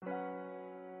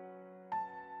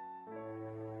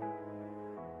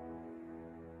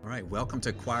right, welcome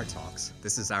to Choir Talks.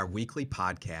 This is our weekly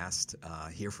podcast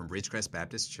here from Ridgecrest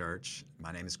Baptist Church.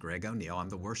 My name is Greg O'Neill. I'm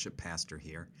the worship pastor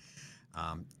here.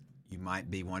 You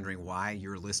might be wondering why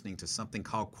you're listening to something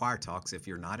called Choir Talks if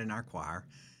you're not in our choir.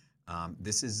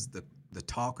 This is the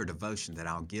talk or devotion that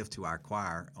I'll give to our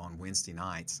choir on Wednesday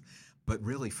nights. But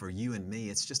really, for you and me,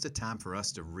 it's just a time for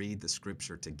us to read the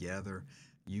Scripture together.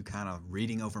 You kind of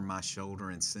reading over my shoulder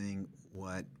and seeing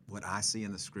what I see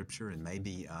in the Scripture, and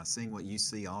maybe seeing what you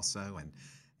see also.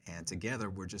 And together,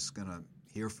 we're just going to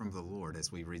hear from the Lord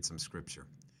as we read some Scripture.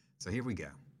 So here we go.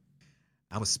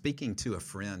 I was speaking to a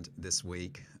friend this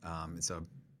week. It's a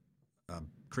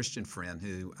Christian friend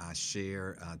who I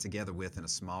share together with in a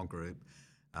small group.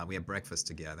 We have breakfast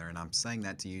together, and I'm saying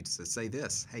that to you to say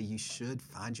this: hey, you should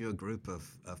find you a group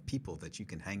of people that you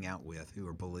can hang out with who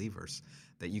are believers,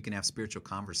 that you can have spiritual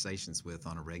conversations with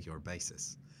on a regular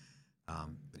basis.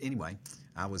 But anyway,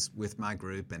 I was with my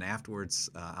group, and afterwards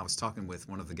I was talking with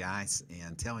one of the guys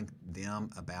and telling them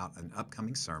about an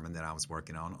upcoming sermon that I was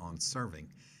working on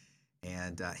serving.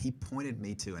 And he pointed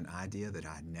me to an idea that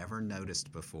I had never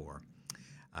noticed before.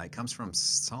 It comes from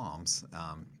Psalms,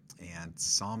 and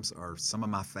Psalms are some of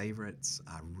my favorites.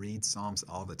 I read Psalms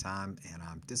all the time, and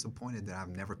I'm disappointed that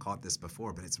I've never caught this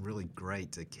before, but it's really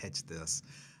great to catch this.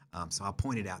 So I'll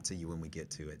point it out to you when we get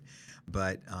to it.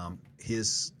 But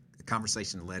his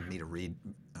conversation led me to read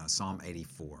Psalm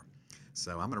 84.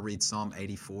 So I'm going to read Psalm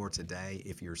 84 today.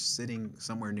 If you're sitting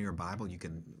somewhere near a Bible, you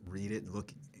can read it and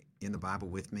look in the Bible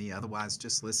with me. Otherwise,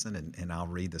 just listen, and I'll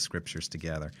read the Scriptures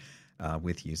together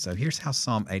with you. So here's how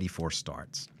Psalm 84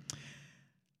 starts.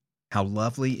 How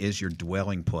lovely is your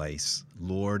dwelling place,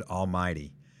 Lord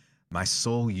Almighty. My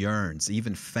soul yearns,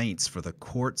 even faints for the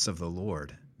courts of the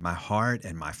Lord. My heart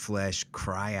and my flesh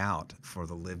cry out for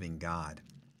the living God.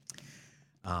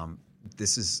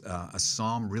 This is a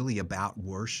psalm really about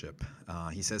worship.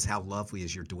 He says, how lovely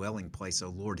is your dwelling place, O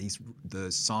Lord. The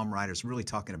psalm writer's really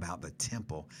talking about the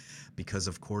temple because,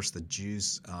 of course, the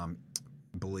Jews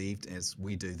believed, as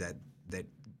we do, that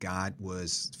God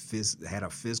had a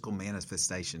physical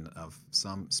manifestation of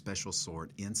some special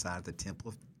sort inside the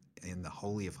temple, in the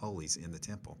Holy of Holies in the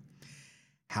temple.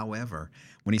 However,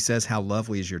 when he says, how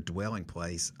lovely is your dwelling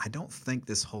place, I don't think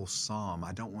this whole psalm,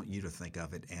 I don't want you to think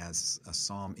of it as a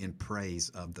psalm in praise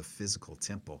of the physical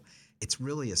temple. It's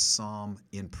really a psalm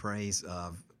in praise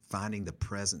of finding the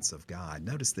presence of God.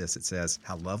 Notice this, it says,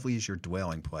 how lovely is your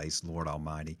dwelling place, Lord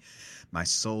Almighty. My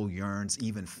soul yearns,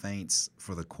 even faints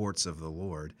for the courts of the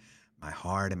Lord. My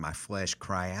heart and my flesh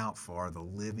cry out for the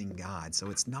living God. So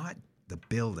it's not the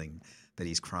building that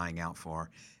he's crying out for.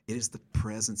 It is the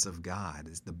presence of God.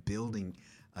 As the building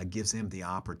gives him the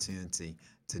opportunity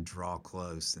to draw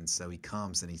close. And so he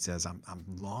comes and he says, I'm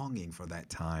longing for that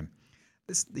time.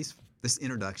 This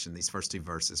introduction, these first two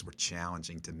verses were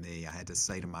challenging to me. I had to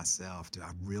say to myself, do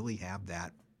I really have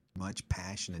that much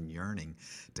passion and yearning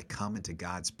to come into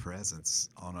God's presence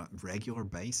on a regular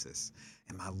basis?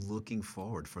 Am I looking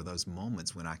forward for those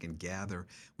moments when I can gather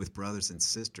with brothers and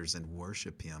sisters and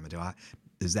worship him?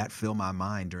 Does that fill my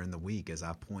mind during the week as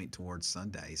I point towards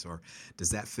Sundays? Or does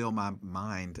that fill my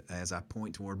mind as I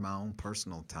point toward my own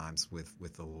personal times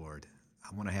with the Lord?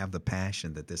 I want to have the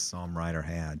passion that this psalm writer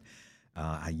had.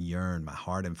 I yearn, my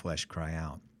heart and flesh cry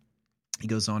out. He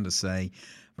goes on to say,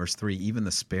 verse 3, even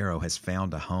the sparrow has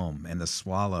found a home, and the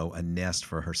swallow a nest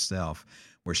for herself,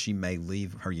 where she may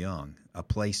leave her young, a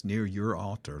place near your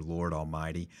altar, Lord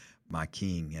Almighty, my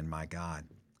King and my God.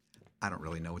 I don't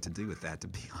really know what to do with that, to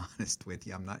be honest with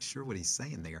you. I'm not sure what he's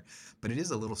saying there, but it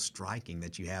is a little striking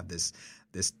that you have this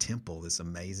temple, this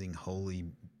amazing holy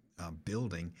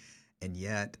building, and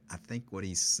yet I think what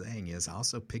he's saying is, I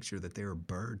also picture that there are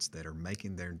birds that are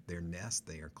making their nest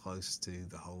there close to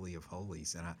the Holy of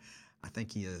Holies, and I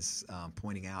think he is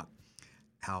pointing out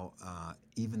how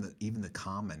even the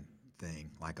common thing,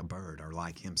 like a bird or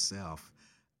like himself,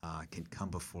 can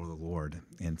come before the Lord,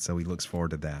 and so he looks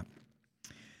forward to that.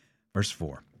 Verse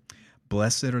 4,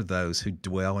 blessed are those who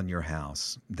dwell in your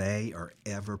house. They are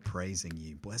ever praising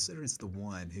you. Blessed is the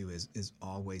one who is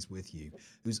always with you,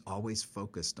 who's always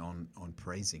focused on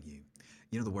praising you.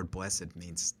 You know, the word blessed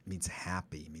means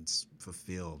happy, means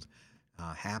fulfilled.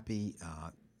 Happy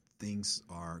things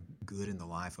are good in the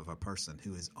life of a person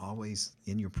who is always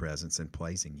in your presence and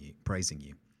praising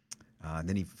you. And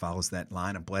then he follows that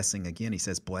line of blessing again. He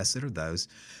says, blessed are those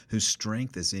whose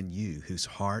strength is in you, whose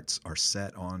hearts are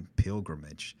set on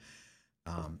pilgrimage.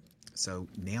 So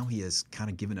now he has kind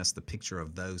of given us the picture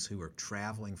of those who are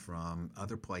traveling from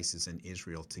other places in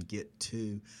Israel to get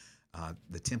to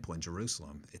the temple in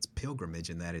Jerusalem. It's pilgrimage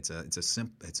in that it's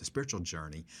a spiritual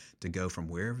journey to go from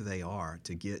wherever they are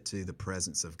to get to the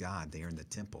presence of God there in the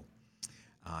temple.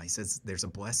 He says there's a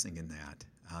blessing in that.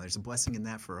 There's a blessing in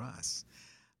that for us.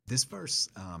 This verse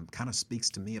kind of speaks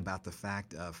to me about the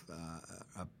fact of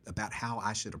about how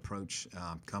I should approach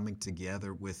coming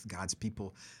together with God's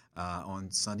people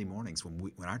on Sunday mornings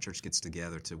when our church gets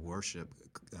together to worship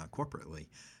corporately.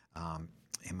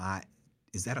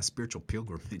 Is that a spiritual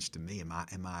pilgrimage to me?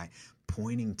 Am I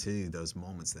pointing to those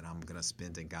moments that I'm going to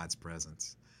spend in God's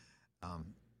presence? How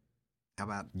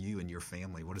about you and your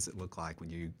family? What does it look like when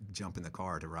you jump in the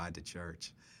car to ride to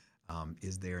church?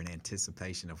 Is there an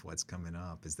anticipation of what's coming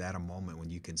up? Is that a moment when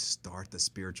you can start the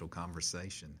spiritual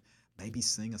conversation? Maybe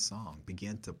sing a song.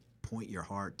 Begin to point your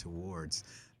heart towards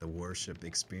the worship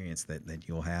experience that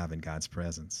you'll have in God's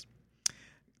presence.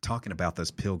 Talking about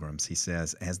those pilgrims, he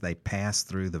says, as they pass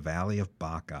through the valley of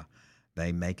Baca,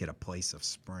 they make it a place of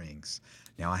springs.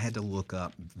 Now, I had to look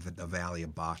up the valley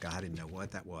of Baca. I didn't know what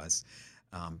that was.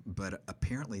 But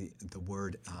apparently the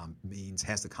word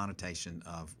has the connotation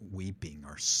of weeping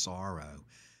or sorrow.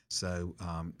 So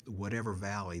whatever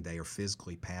valley they are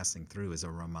physically passing through is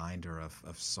a reminder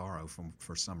of sorrow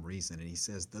for some reason. And he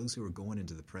says those who are going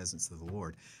into the presence of the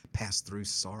Lord pass through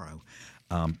sorrow,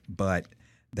 but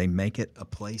they make it a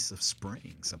place of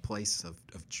springs, a place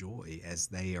of joy as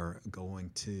they are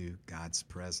going to God's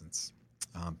presence.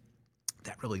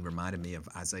 That really reminded me of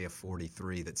Isaiah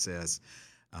 43 that says,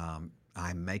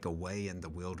 I make a way in the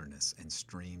wilderness and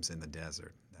streams in the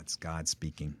desert. That's God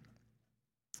speaking.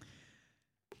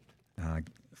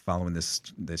 Following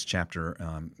this chapter,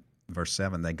 verse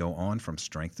 7, they go on from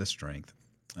strength to strength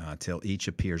till each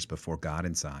appears before God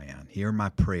in Zion. Hear my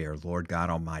prayer, Lord God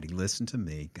Almighty. Listen to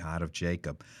me, God of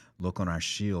Jacob. Look on our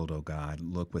shield, O God.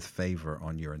 Look with favor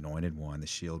on your anointed one, the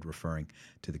shield referring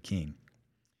to the king.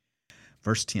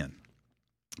 Verse 10.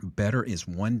 Better is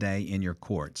one day in your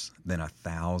courts than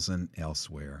 1,000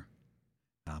 elsewhere.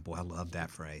 Boy, I love that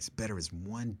phrase. Better is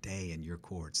one day in your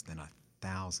courts than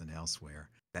 1,000 elsewhere.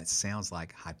 That sounds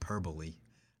like hyperbole,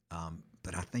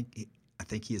 but I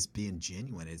think he is being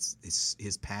genuine.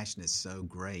 His passion is so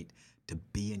great to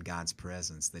be in God's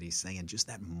presence that he's saying just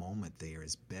that moment there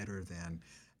is better than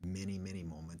many, many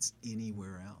moments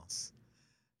anywhere else.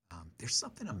 There's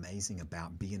something amazing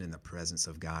about being in the presence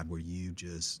of God where you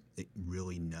just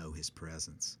really know his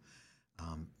presence.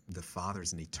 The Father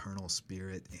is an eternal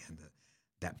spirit, and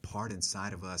that part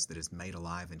inside of us that is made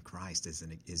alive in Christ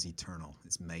is eternal.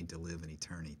 It's made to live in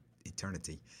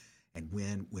eternity. And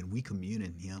when we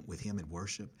commune with him in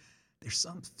worship, there's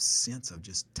some sense of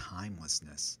just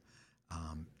timelessness,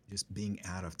 just being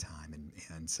out of time.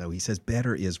 And so he says,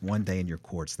 better is one day in your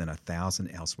courts than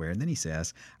 1,000 elsewhere. And then he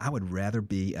says, I would rather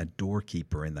be a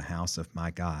doorkeeper in the house of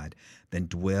my God than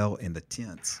dwell in the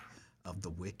tents of the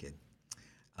wicked.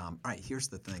 All right, here's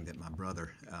the thing that my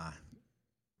brother,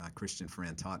 my Christian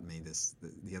friend, taught me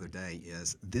the other day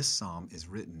is this psalm is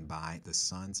written by the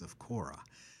sons of Korah.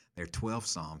 There are 12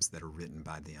 psalms that are written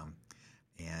by them.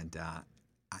 And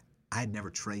I had never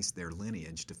traced their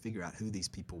lineage to figure out who these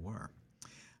people were.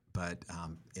 But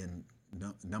in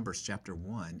Numbers chapter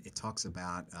 1, it talks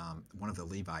about one of the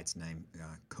Levites named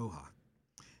Kohath.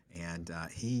 And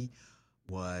he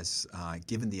was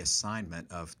given the assignment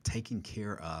of taking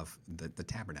care of the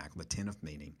tabernacle, the tent of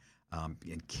meeting,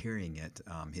 and carrying it,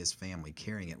 his family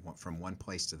carrying it from one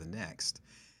place to the next.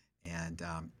 And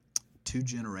 2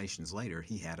 generations later,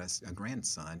 he had a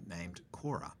grandson named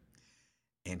Korah.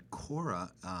 And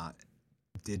Korah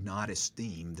did not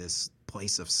esteem this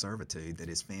place of servitude that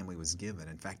his family was given.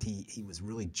 In fact, he was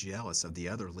really jealous of the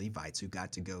other Levites who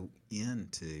got to go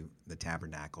into the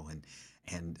tabernacle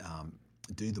and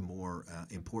do the more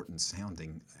important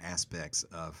sounding aspects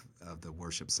of the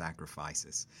worship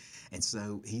sacrifices. And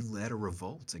so he led a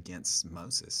revolt against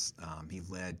Moses. He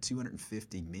led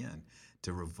 250 men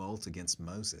to revolt against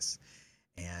Moses.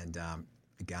 And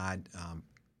God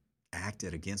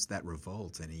acted against that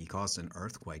revolt, and he caused an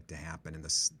earthquake to happen, and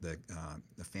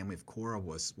the family of Korah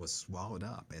was swallowed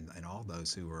up, and all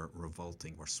those who were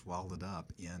revolting were swallowed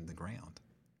up in the ground.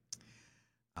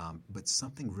 But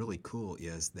something really cool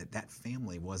is that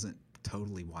family wasn't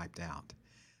totally wiped out.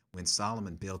 When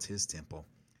Solomon built his temple,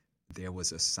 there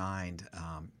was assigned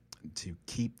to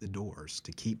keep the doors,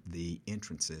 to keep the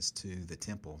entrances to the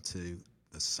temple to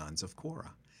the sons of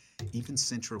Korah. Even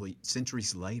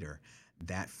centuries later,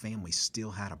 that family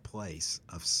still had a place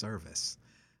of service.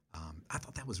 I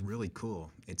thought that was really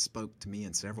cool. It spoke to me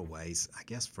in several ways. I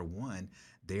guess for one,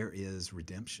 there is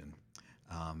redemption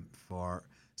for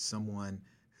someone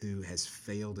who has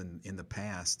failed in the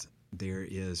past. there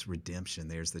is redemption.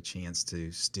 There's the chance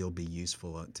to still be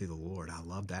useful to the Lord. I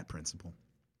love that principle.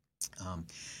 Um,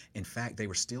 in fact, they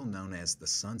were still known as the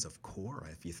sons of Korah.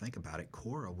 If you think about it,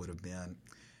 Korah would have been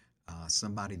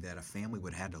somebody that a family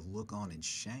would have had to look on in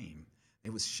shame.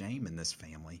 There was shame in this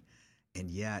family, and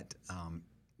yet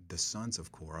the sons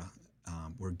of Korah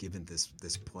were given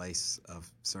this place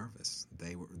of service.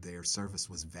 Their service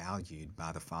was valued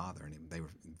by the father, and they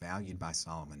were valued by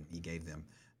Solomon. He gave them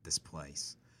this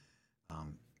place.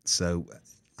 So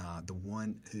the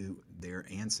one who, their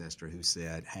ancestor who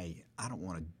said, hey, I don't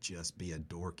want to just be a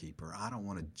doorkeeper. I don't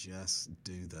want to just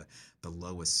do the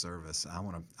lowest service. I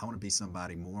want to be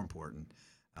somebody more important,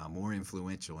 more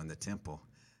influential in the temple.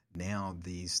 Now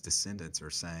these descendants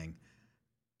are saying,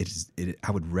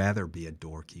 I would rather be a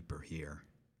doorkeeper here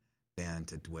than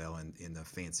to dwell in the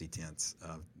fancy tents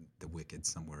of the wicked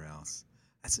somewhere else.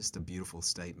 That's just a beautiful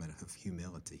statement of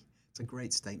humility. It's a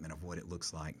great statement of what it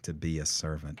looks like to be a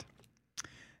servant.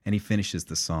 And he finishes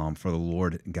the psalm, for the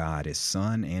Lord God is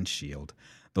sun and shield.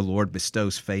 The Lord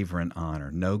bestows favor and honor.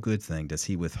 No good thing does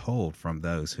he withhold from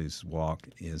those whose walk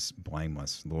is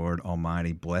blameless. Lord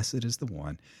Almighty, blessed is the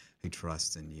one who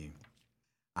trusts in you.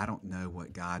 I don't know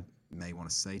what God may want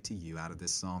to say to you out of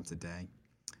this psalm today.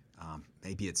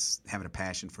 Maybe it's having a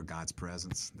passion for God's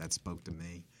presence. That spoke to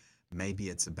me. Maybe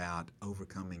it's about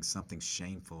overcoming something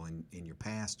shameful in your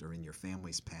past or in your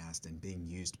family's past and being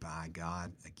used by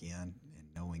God again and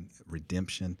knowing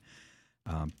redemption.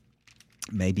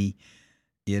 Maybe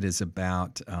it is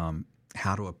about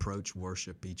how to approach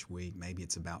worship each week. Maybe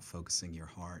it's about focusing your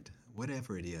heart.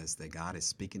 Whatever it is that God is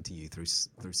speaking to you through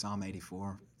Psalm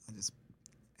 84, I just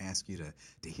ask you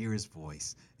to hear his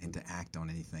voice and to act on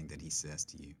anything that he says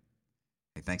to you.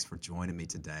 Hey, thanks for joining me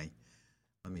today.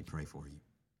 Let me pray for you.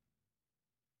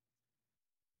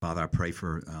 Father, I pray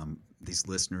for these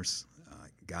listeners,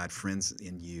 God, friends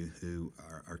in you who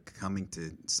are coming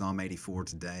to Psalm 84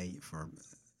 today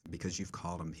because you've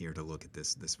called them here to look at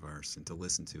this verse and to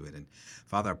listen to it. And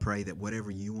Father, I pray that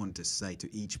whatever you wanted to say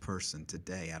to each person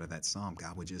today out of that psalm,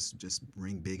 God, would just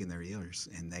ring big in their ears,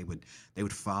 and they would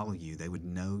follow you. They would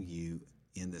know you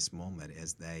in this moment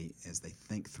as they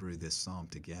think through this psalm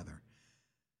together.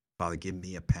 Father, give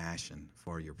me a passion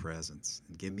for your presence,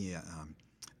 and give me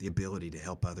the ability to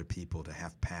help other people to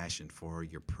have passion for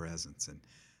your presence. And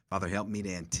Father, help me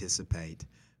to anticipate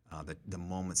the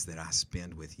moments that I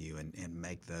spend with you and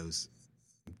make those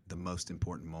the most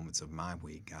important moments of my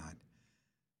week, God.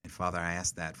 And Father, I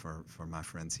ask that for my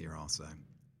friends here also.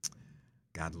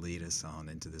 God, lead us on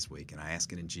into this week. And I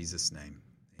ask it in Jesus' name.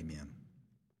 Amen.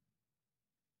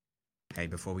 Hey,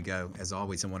 before we go, as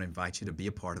always, I want to invite you to be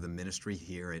a part of the ministry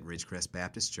here at Ridgecrest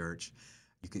Baptist Church.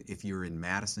 If you're in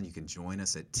Madison, you can join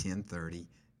us at 10:30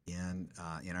 in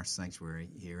our sanctuary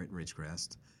here at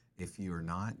Ridgecrest. If you're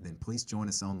not, then please join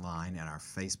us online at our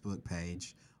Facebook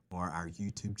page or our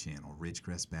YouTube channel,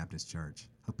 Ridgecrest Baptist Church.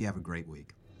 Hope you have a great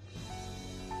week.